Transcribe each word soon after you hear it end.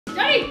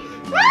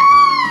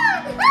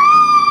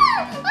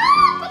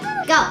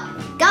go,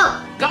 go.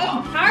 Go.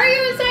 How are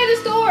you inside the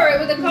store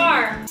with a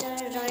car?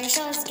 Johny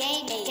Shows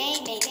game.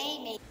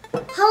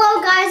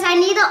 Hello guys, I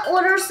need to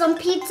order some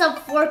pizza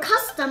for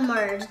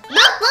customers.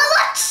 Look!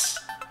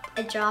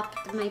 I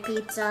dropped my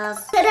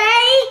pizzas.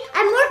 Today,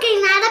 I'm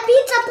working at a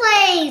pizza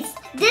place.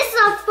 This is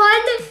a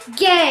fun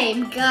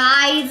game,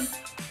 guys.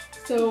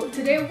 So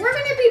today we're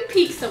gonna be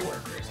pizza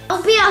workers.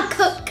 I'll be a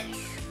cook.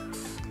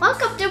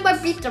 Welcome to my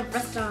pizza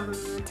restaurant.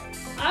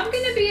 I'm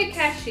gonna be a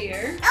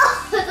cashier.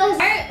 Oh,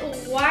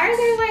 Why are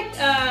there like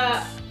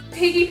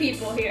piggy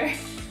people here?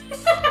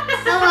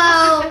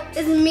 hello,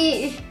 it's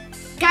me.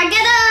 Can I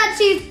get a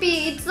cheese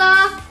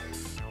pizza?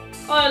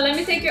 Oh, let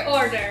me take your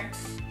order.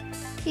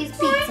 Cheese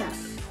pizza.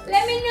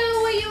 Let me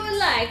know what you would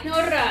like, no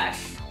rush.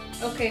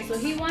 Okay, so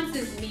he wants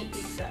his meat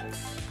pizza.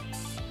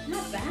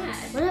 Not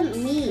bad. What does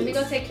it mean? Let me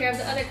go take care of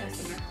the other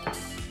customer.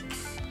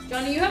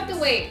 Johnny, you have to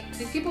wait.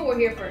 These people were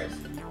here first.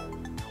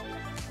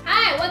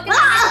 Hi, what can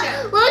I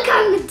get you? Look,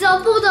 I'm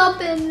doubled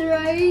up in,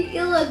 right?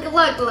 Look.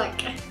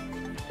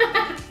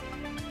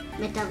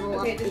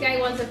 Okay, this guy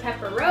wants a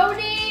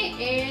pepperoni,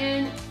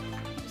 and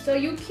so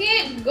you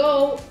can't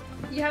go.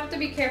 You have to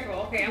be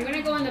careful. Okay, I'm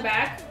gonna go in the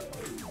back.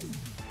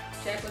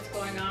 Check what's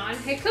going on.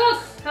 Hey,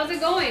 cook, how's it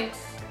going?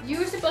 You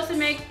were supposed to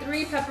make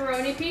 3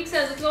 pepperoni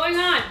pizzas. What's going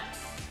on?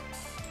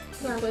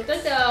 You put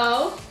the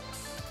dough.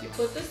 You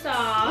put the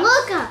sauce.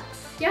 Look.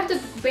 You have to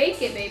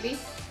bake it, baby.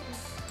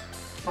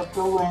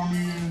 Pepperoni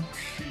and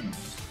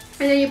cheese.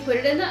 And then you put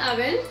it in the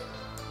oven.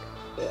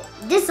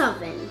 This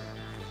oven.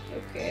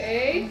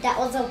 Okay. That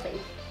was open.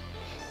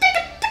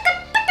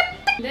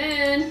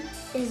 Then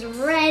It's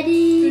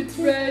ready. it's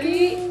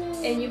ready,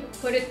 and you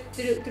put it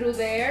through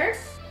there.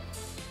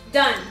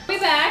 Done. Be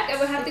back. I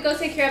will have to go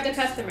take care of the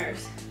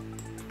customers.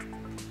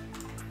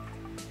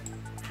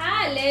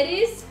 Hi,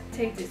 ladies.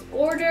 Take this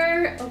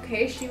order.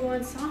 Okay, she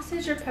wants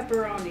sausage or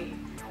pepperoni.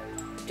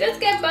 Just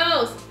get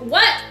both.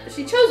 What?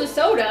 She chose a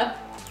soda.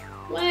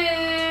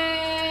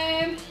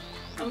 Lame.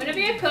 I'm gonna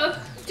be a cook.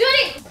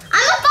 Johnny!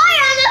 I'm a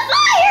fire! I'm a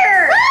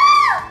fire!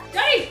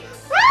 Johnny!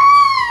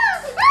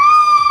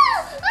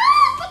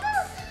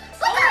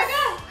 Oh my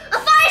god! A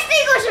fire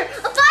extinguisher!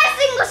 A fire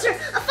extinguisher!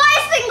 A fire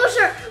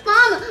extinguisher!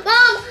 Mom!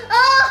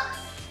 Oh!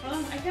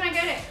 I cannot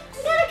get it.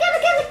 Get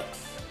it!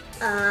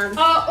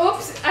 Oh,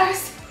 oops. I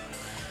was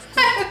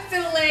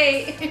too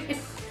late.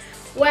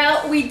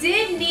 Well, we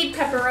did need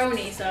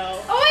pepperoni,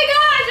 so. Oh my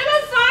gosh, I'm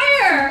on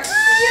fire!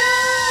 Yo!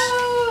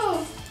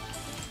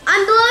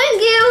 I'm blowing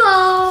you!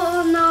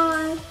 Oh no!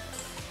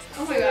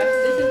 Oh my gosh,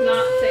 this is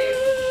not safe.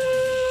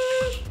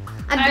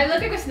 I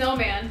look like a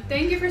snowman.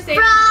 Thank you for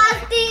saving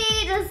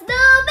Frosty the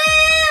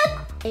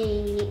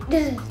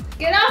Snowman!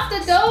 Get off the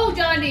dough,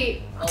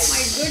 Johnny! Oh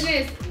my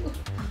goodness.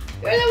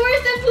 You're the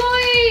worst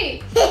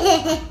employee!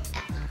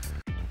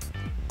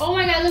 Oh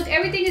my god, look,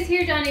 everything is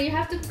here, Johnny. You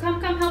have to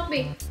come help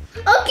me.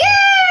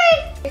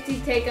 Okay! If you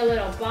take a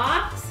little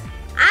box.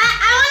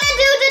 I want to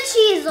do the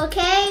cheese,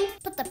 okay?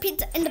 Put the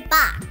pizza in the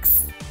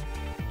box.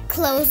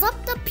 Close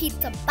up the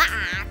pizza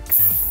box.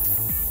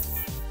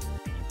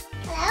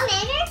 Hello,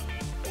 manager?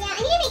 Yeah, I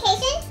need a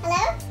vacation.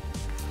 Hello?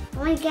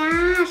 Oh my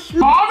gosh.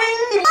 Mommy!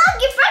 Oh,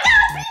 you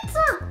forgot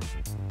pizza!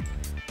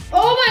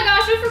 Oh my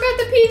gosh, I forgot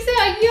the pizza!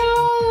 Yo!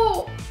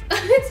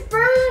 It's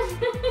burned!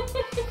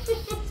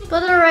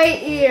 Put it right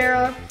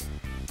here.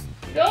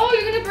 No,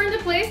 you're gonna burn the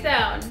place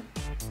down.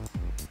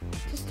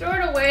 Just throw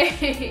it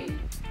away.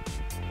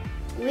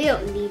 We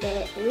don't need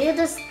it. We'll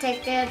just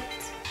take it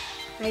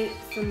right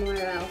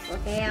somewhere else,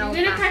 okay? You're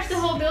gonna catch the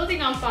whole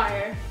building on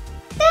fire.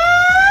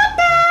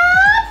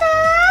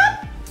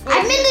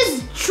 I'm in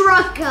this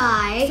truck,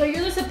 guy. So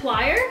you're the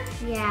supplier?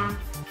 Yeah.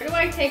 Where do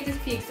I take this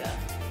pizza?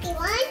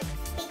 B1,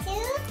 B2,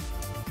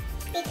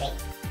 B3.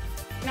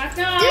 Knock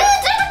Dude, knock.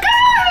 there's a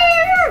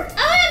car!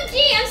 OMG,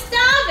 I'm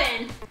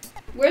starving.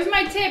 Where's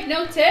my tip?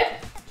 No tip?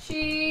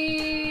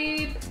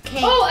 Sheep.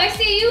 Okay. Oh, I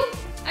see you.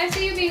 I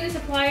see you being the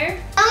supplier.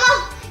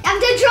 You have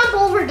to jump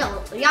over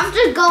those. You have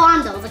to go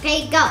on those,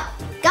 okay? Go.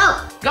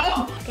 Go.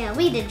 Go! Okay,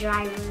 we the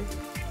driver.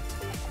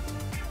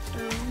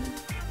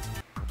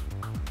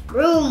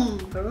 Vroom,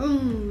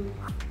 vroom.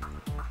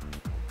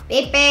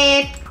 Beep,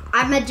 beep.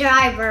 I'm a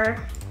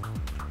driver.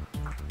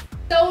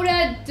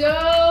 Soda,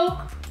 dough,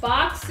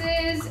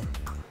 boxes,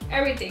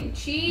 everything.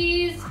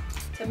 Cheese,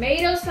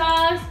 tomato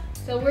sauce.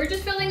 So we're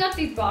just filling up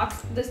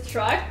this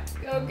truck.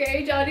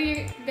 Okay,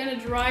 Johnny, gonna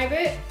drive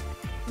it.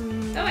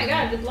 Oh my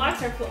god, the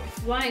blocks are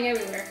flying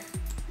everywhere.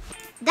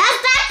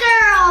 That's that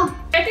girl.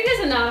 I think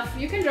that's enough.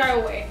 You can drive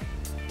away.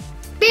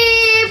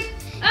 Beep.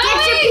 Oh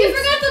wait, you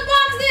forgot the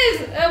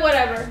boxes!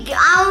 Whatever.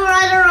 I'll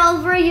run her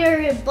over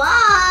your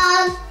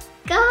box.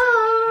 Go.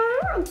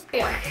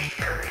 Yeah.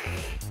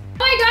 Oh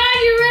my god,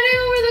 you're running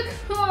over the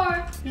car.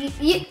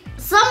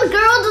 Some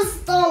girl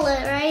just stole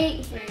it,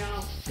 right? I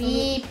know.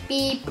 Beep,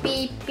 beep,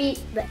 beep, beep.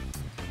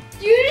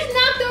 You just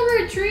knocked over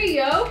a tree,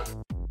 yo.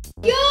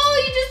 Yo,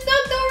 you just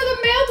knocked over the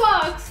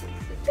mailbox.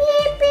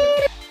 Beep,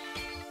 beep.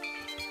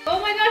 Oh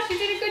my gosh, you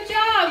did a good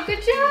job.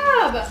 Good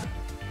job.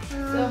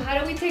 So how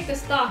do we take the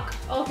stock?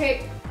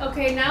 Okay,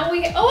 now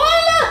we,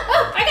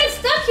 oh, I got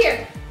stuck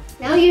here.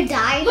 Now you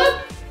died? Look,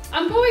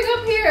 I'm going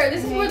up here.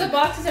 This is where the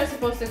boxes are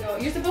supposed to go.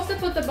 You're supposed to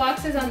put the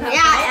boxes on that.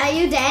 Yeah, are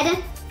you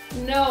dead?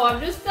 No,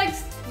 I'm just like,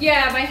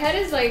 yeah, my head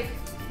is like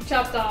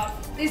chopped off.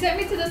 They sent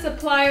me to the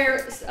supplier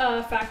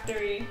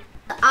factory.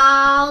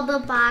 All the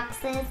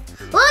boxes.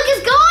 Look,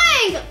 it's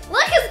going!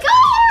 Look, it's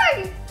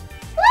going!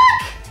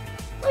 Look!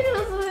 Look at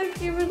this, like,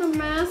 give it a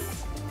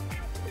mess.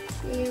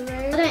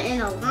 Put it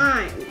in a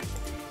line.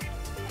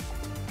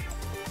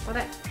 Put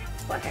it.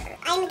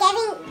 I'm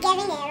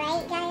giving it,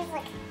 right, guys?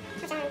 Look,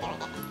 what I'm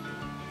doing it.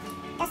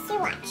 Just to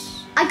watch.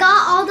 I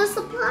got all the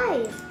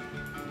supplies.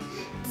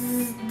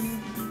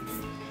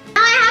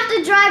 Now I have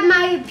to drive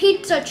my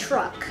pizza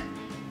truck.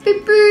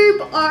 Beep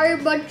beep,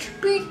 I'm a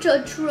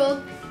pizza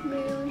truck,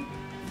 man.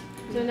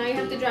 So now you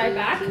have to drive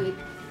back? The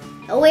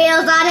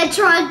wheels on the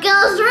truck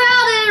goes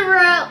round and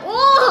round.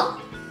 Oh,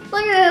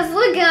 look at this,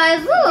 look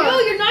guys, look. Yo,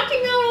 you're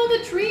knocking out all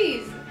the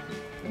trees.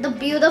 The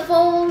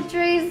beautiful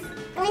trees.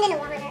 Going in the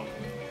water.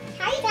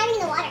 How are you driving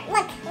in the water?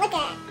 Look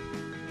at it.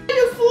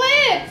 You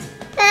flipped.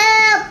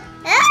 Help!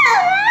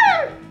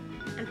 Help!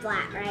 I'm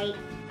flat, right?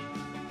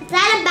 Is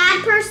that a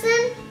bad person?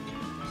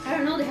 I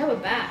don't know, they have a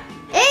bat.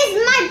 It's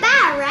my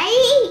bat,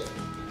 right?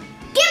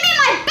 Give me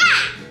my bat!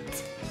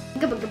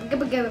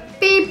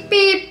 Beep,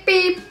 beep,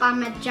 beep.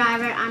 I'm a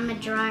driver.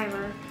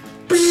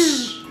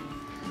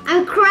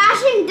 I'm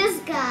crashing this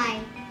guy.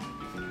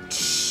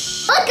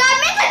 Look, I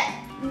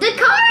made the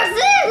cars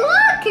in,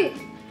 look!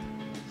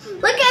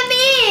 Look at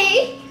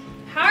me!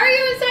 How are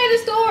you inside the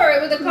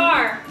store with a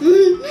car?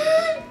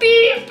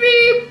 Beep,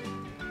 beep.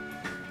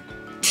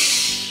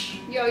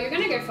 Yo, you're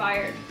gonna get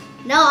fired.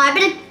 No, I'm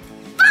gonna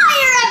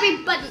fire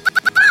everybody!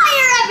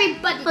 Fire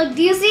everybody! Look,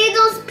 do you see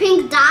those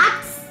pink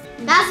dots?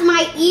 That's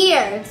my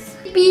ears.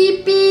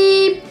 Beep,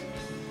 beep.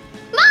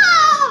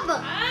 Mom!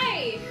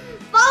 Hi.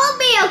 Follow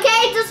me,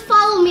 okay? Just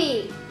follow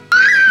me.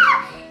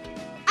 Ah!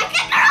 I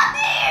kicked her off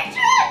the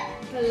engine!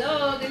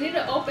 Hello, they need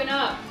to open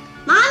up.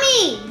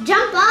 Mommy,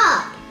 jump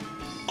up.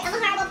 I'm a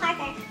horrible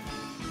parker.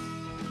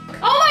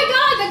 Oh my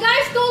god, the guy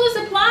stole the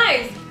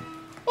supplies.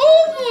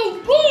 Oh my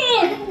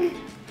god.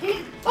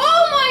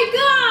 Oh my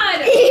god.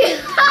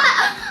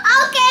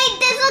 Okay,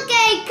 that's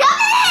okay. Come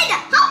in!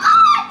 Come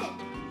on!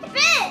 Come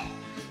in!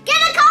 Get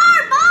a car,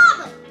 Mom!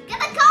 Get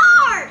a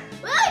car!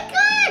 Really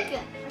quick!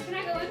 How can I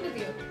go in with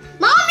you?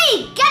 Mommy,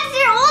 get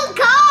your own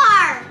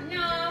car!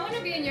 No, I want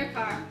to be in your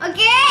car.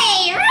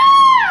 Okay!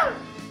 Woo!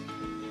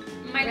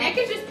 My neck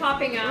is just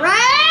popping out.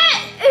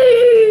 Right?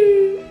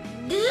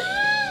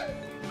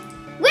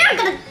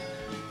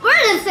 We're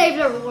gonna save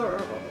the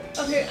world.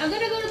 Okay, I'm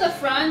gonna go to the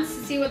front to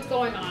see what's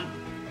going on.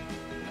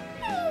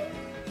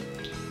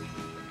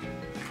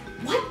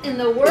 What in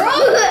the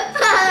world?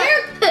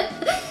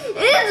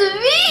 It's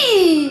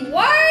me!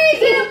 Why is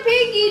there a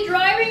piggy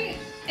driving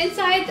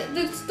inside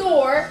the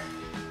store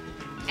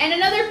and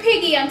another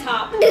piggy on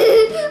top? I'm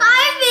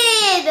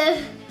in!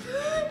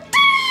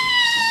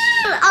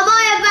 Am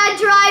I a bad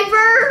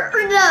driver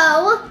or no?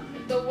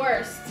 The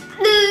worst.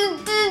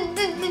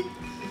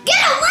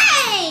 Get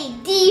away,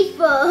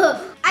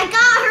 Diva! I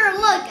got her,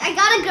 look, I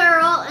got a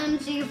girl and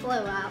she flew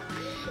out.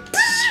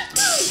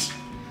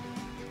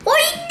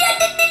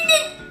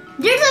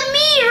 There's a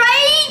me,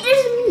 right?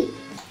 There's a me.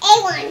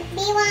 A1,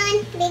 B1,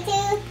 B2,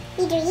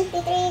 B3,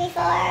 B3,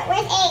 B4.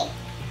 Where's A?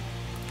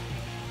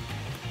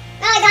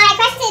 Oh my god, I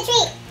crashed into a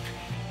tree.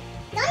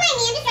 Don't mind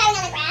me, I'm just driving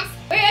on the grass.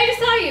 Wait, I just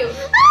saw you.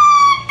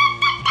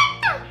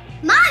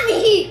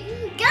 Mommy,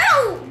 go.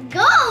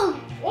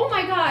 Oh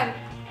my god.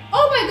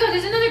 Oh my god,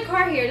 there's another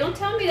car here. Don't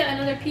tell me that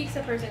another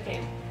pizza person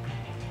came.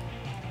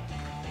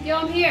 Yo,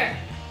 I'm here.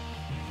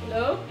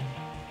 Hello?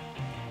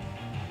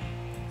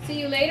 See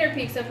you later,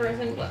 pizza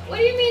person. What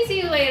do you mean,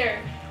 see you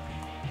later?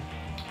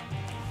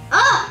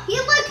 Oh,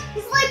 he's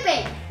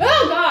sleeping.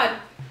 Oh god.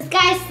 This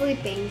guy's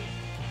sleeping.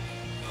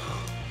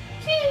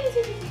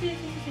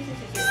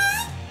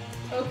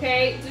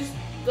 Okay, just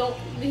don't.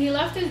 He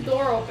left his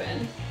door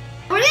open.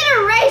 We're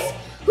gonna race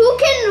who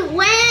can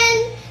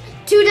win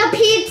to the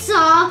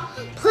pizza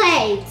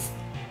place.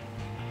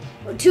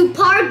 To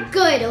park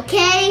good,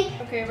 okay?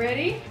 Okay,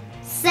 ready?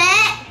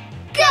 Set,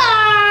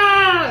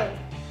 go!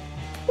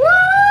 Woo!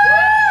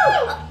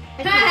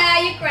 Haha,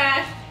 you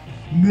crashed.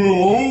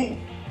 No.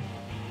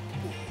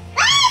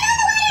 Ah, I'm in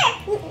the water!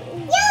 Yo,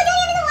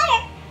 Johnny, I'm in the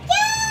water! Yo!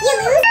 You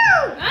lose?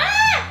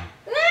 Ah!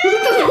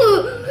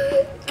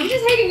 I'm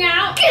just hanging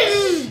out.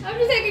 I'm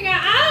just hanging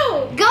out.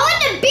 Ow! Go in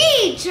the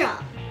beach!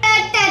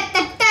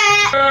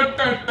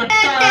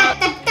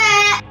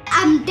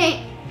 I'm dead.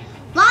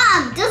 Mom,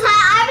 I'm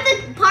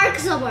gonna park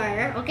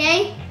somewhere,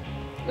 okay?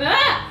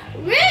 Ah!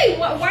 Really?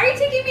 Why are you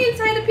taking me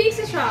inside the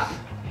pizza shop?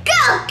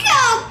 Go!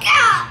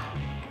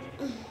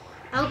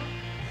 I'll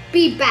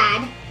be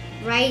bad,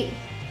 right?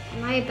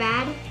 Am I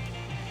bad?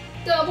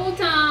 Double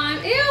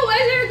time. Ew,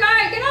 where's your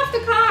guy? Get off the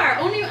car.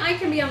 Only I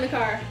can be on the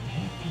car.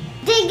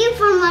 Thank you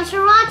for much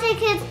for watching,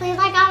 kids. Please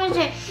like, comment,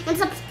 share, and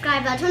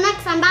subscribe. Until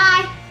next time,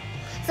 bye.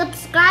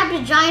 Subscribe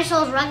to Johny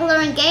Shows Regular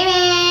and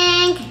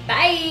Gaming.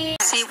 Bye.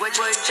 See what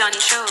Johny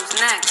Shows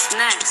next.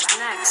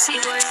 See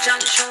what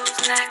Johny Shows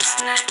next.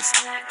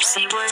 See what